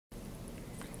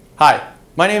Hi,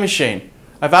 my name is Shane.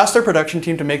 I've asked our production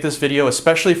team to make this video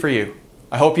especially for you.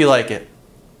 I hope you like it.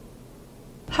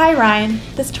 Hi Ryan,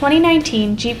 this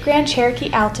 2019 Jeep Grand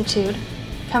Cherokee Altitude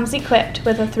comes equipped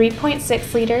with a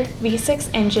 3.6-liter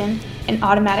V6 engine and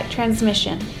automatic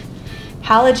transmission,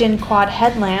 halogen quad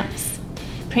headlamps,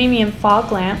 premium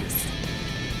fog lamps,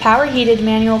 power-heated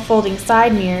manual folding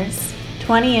side mirrors,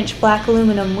 20-inch black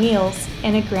aluminum wheels,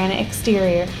 and a granite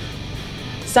exterior.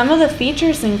 Some of the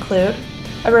features include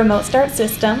a remote start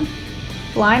system,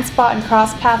 blind spot and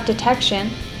cross path detection,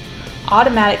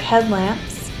 automatic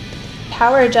headlamps,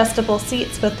 power adjustable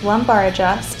seats with lumbar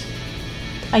adjust,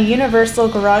 a universal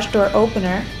garage door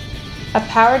opener, a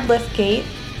powered lift gate,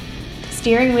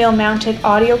 steering wheel mounted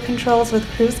audio controls with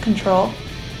cruise control,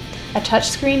 a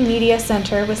touchscreen media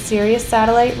center with Sirius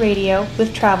satellite radio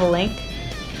with TravelLink,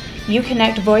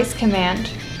 Uconnect voice command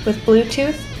with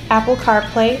Bluetooth, Apple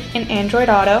CarPlay, and Android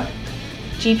Auto,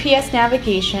 GPS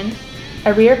navigation,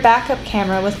 a rear backup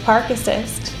camera with park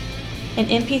assist, an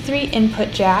MP3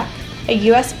 input jack, a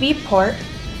USB port,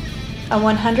 a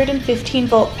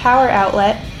 115-volt power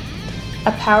outlet,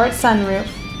 a powered sunroof,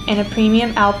 and a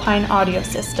premium Alpine audio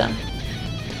system.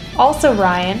 Also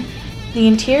Ryan, the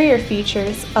interior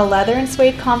features a leather and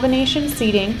suede combination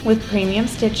seating with premium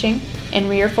stitching and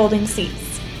rear folding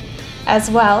seats. As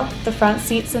well, the front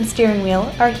seats and steering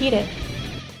wheel are heated.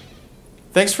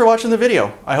 Thanks for watching the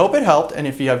video. I hope it helped, and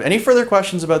if you have any further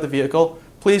questions about the vehicle,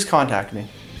 please contact me.